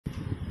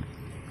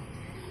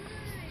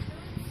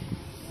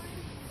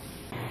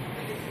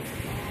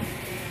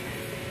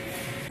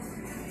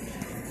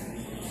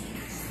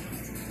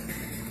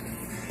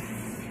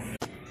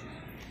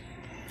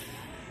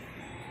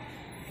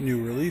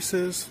new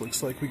releases.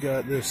 Looks like we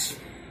got this,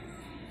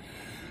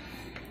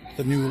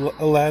 the new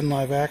Aladdin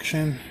live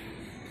action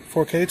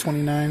 4K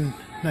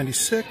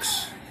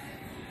 $29.96.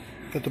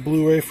 Got the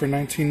Blu-ray for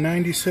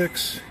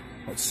 $19.96.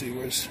 Let's see,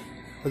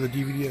 or the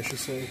DVD I should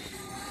say.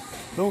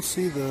 Don't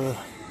see the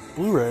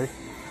Blu-ray.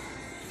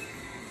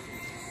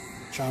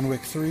 John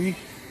Wick 3.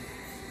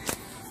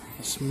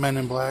 It's Men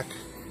in Black.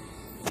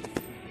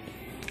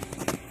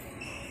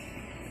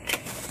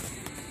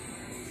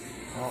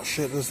 Oh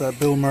shit, this is that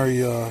Bill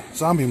Murray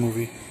zombie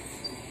movie.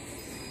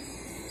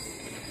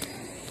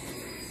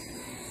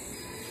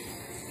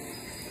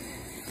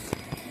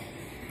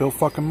 Bill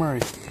fucking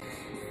Murray.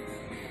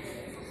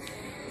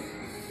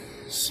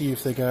 See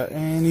if they got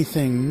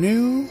anything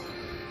new.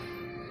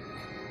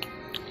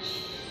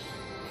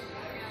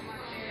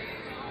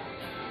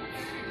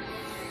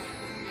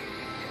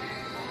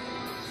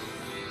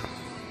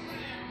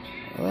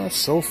 Well,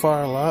 so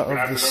far a lot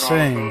of the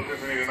same.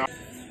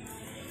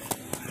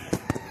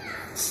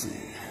 Let's see.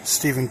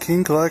 Stephen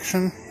King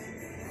collection.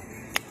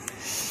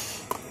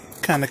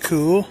 Kind of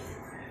cool.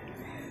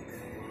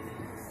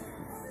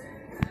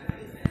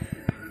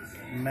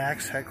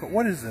 Max Heck.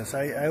 What is this?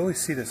 I always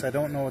see this. I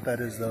don't know what that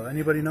is though.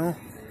 Anybody know?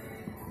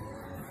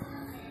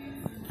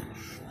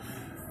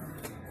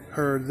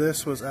 Heard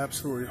this was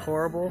absolutely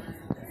horrible.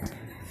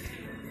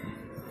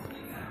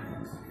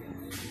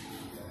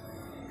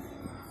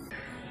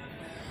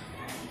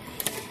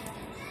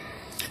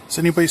 Has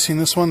anybody seen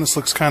this one? This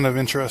looks kind of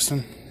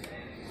interesting.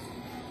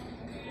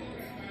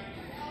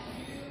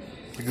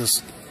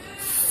 Because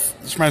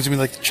this reminds me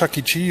like Chuck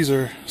E. Cheese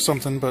or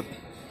something, but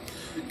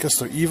I guess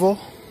they're evil.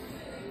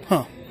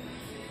 Huh.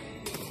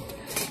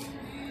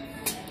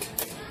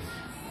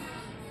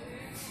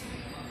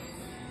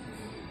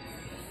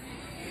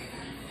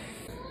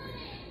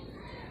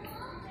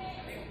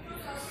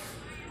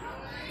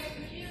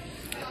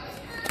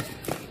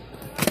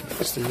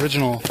 It's the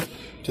original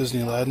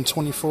Disney Aladdin,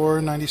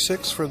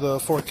 $24.96 for the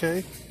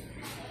 4K.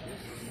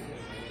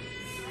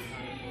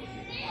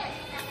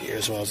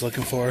 Here's what I was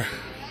looking for.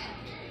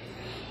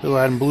 The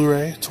Aladdin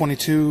Blu-ray,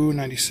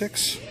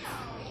 $22.96.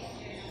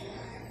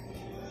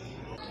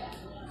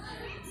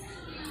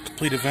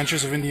 Complete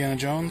Adventures of Indiana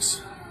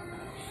Jones.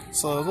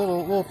 It's a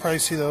little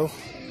pricey though.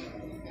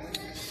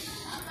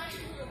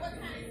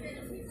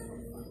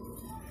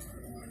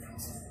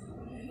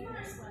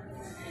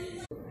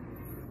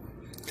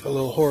 Got a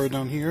little horror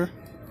down here.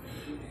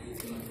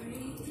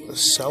 The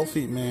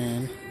Selfie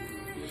Man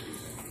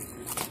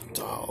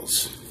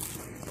dolls.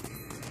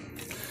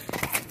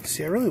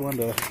 See, I really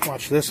wanted to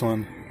watch this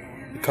one.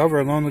 The cover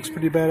alone looks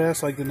pretty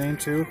badass, like the name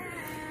too.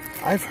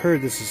 I've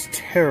heard this is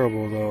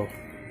terrible though.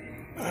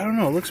 I don't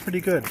know, it looks pretty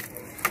good.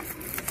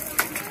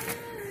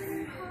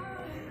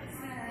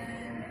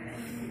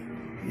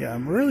 Yeah,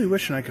 I'm really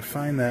wishing I could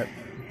find that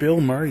Bill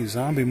Murray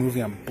zombie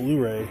movie on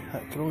Blu-ray. I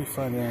could only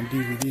find it on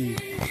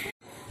DVD.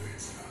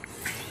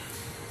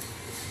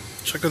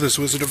 Check out this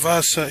Wizard of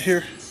Oz set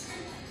here.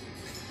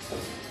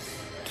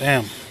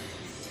 Damn.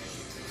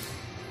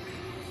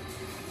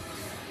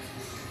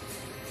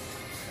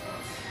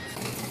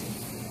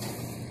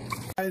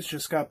 Guys,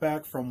 just got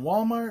back from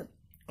Walmart.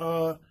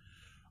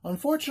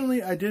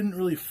 Unfortunately, I didn't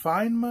really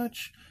find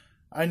much.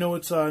 I know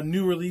it's a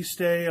new release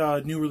day.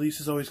 New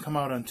releases always come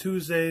out on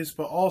Tuesdays,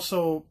 but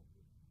also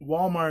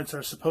Walmarts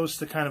are supposed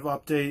to kind of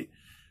update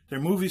their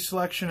movie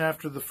selection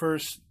after the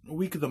first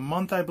week of the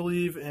month, I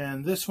believe,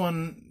 and this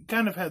one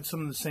kind of had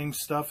some of the same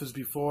stuff as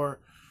before.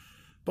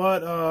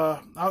 But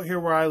out here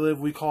where I live,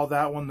 we call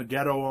that one the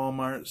Ghetto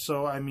Walmart,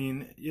 so I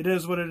mean, it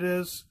is what it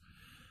is.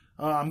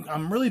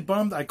 I'm really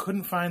bummed I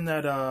couldn't find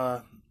that,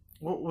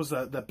 what was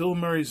that Bill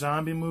Murray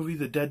zombie movie,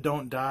 The Dead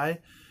Don't Die.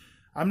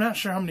 I'm not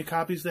sure how many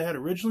copies they had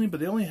originally, but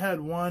they only had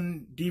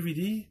one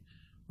DVD.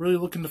 Really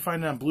looking to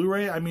find it on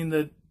Blu-ray. I mean,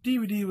 the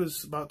DVD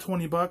was about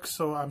 $20,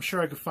 so I'm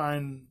sure I could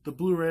find the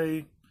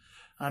Blu-ray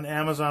on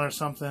Amazon or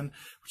something,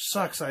 which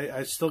sucks.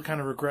 I still kind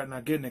of regret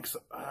not getting it, 'cause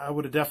I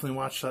would have definitely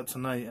watched that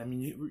tonight. I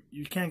mean,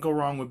 you can't go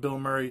wrong with Bill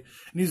Murray,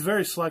 and he's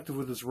very selective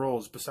with his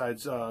roles,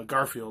 besides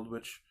Garfield,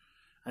 which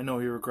I know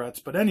he regrets.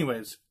 But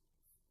anyways,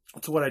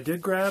 that's what I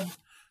did grab.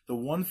 The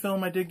one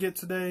film I did get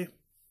today,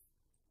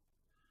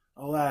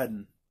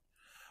 Aladdin.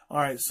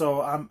 Alright,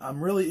 so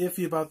I'm really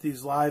iffy about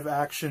these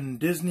live-action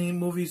Disney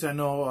movies. I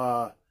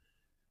know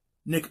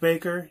Nick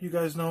Baker, you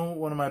guys know,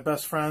 one of my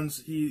best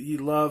friends. He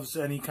loves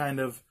any kind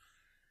of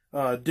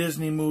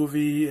Disney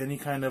movie, any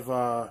kind of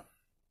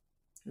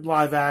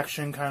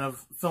live-action kind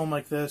of film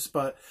like this.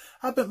 But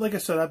like I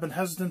said, I've been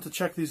hesitant to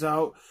check these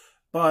out.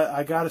 But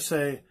I gotta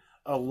say,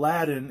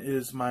 Aladdin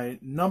is my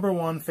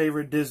 #1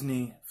 favorite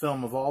Disney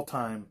film of all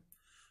time.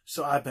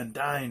 So I've been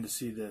dying to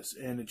see this,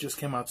 and it just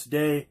came out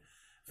today.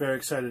 Very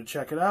excited to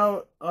check it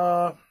out.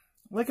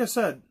 Like I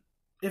said,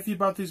 iffy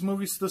about these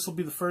movies. This will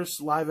be the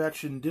first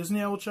live-action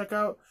Disney I will check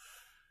out.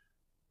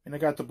 And I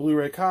got the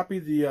Blu-ray copy.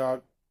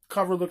 The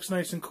cover looks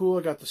nice and cool.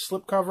 I got the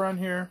slip cover on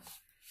here.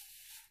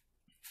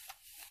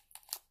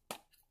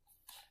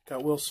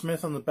 Got Will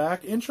Smith on the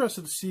back.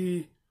 Interested to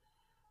see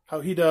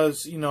how he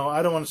does, you know,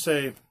 I don't want to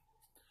say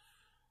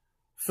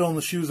fill in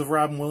the shoes of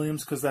Robin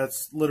Williams, because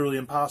that's literally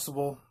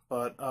impossible.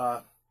 But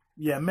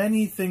yeah,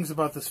 many things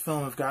about this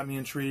film have got me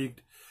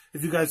intrigued.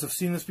 If you guys have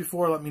seen this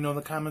before, let me know in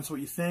the comments what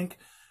you think.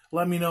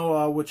 Let me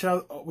know which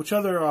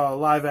other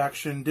live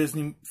action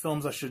Disney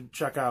films I should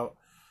check out.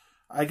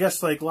 I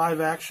guess like live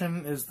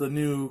action is the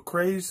new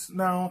craze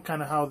now,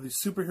 kind of how the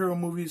superhero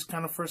movies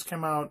kind of first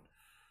came out,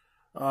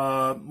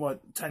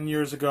 10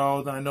 years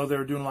ago. Then I know they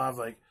were doing a lot of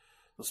like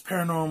those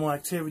paranormal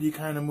activity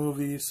kind of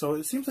movies. So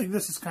it seems like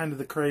this is kind of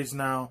the craze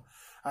now.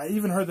 I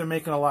even heard they're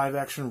making a live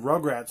action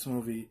Rugrats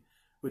movie,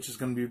 which is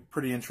going to be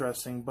pretty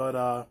interesting.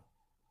 But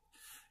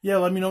yeah,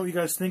 let me know what you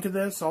guys think of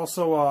this.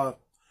 Also,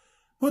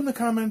 put in the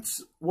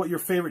comments what your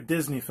favorite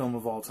Disney film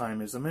of all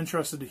time is. I'm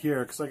interested to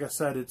hear, because like I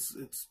said,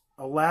 it's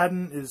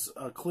Aladdin is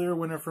a clear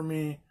winner for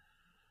me.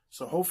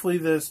 So hopefully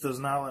this does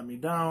not let me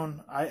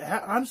down. I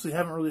honestly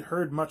haven't really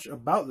heard much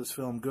about this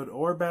film, good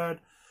or bad,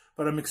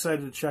 but I'm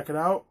excited to check it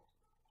out.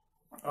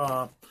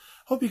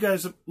 Hope you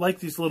guys like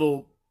these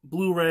little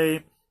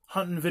Blu-ray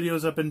hunting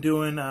videos I've been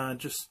doing. I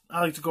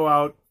like to go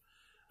out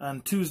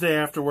on Tuesday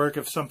after work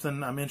if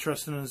something I'm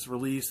interested in is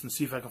released and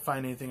see if I can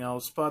find anything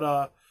else.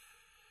 But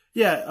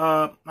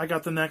yeah, I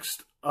got the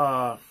next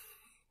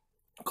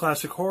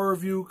classic horror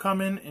review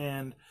coming,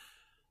 and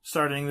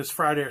starting this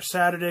Friday or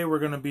Saturday, we're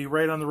going to be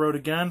right on the road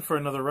again for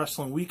another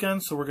wrestling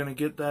weekend. So we're going to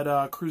get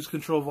that Cruise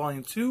Control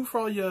Volume 2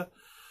 for all you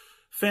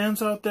fans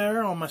out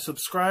there, all my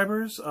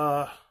subscribers.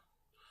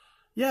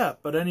 Yeah,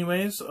 but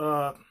anyways,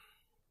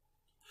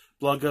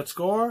 Blood, Guts,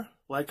 Gore,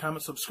 like,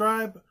 comment,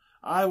 subscribe.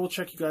 I will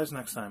check you guys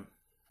next time.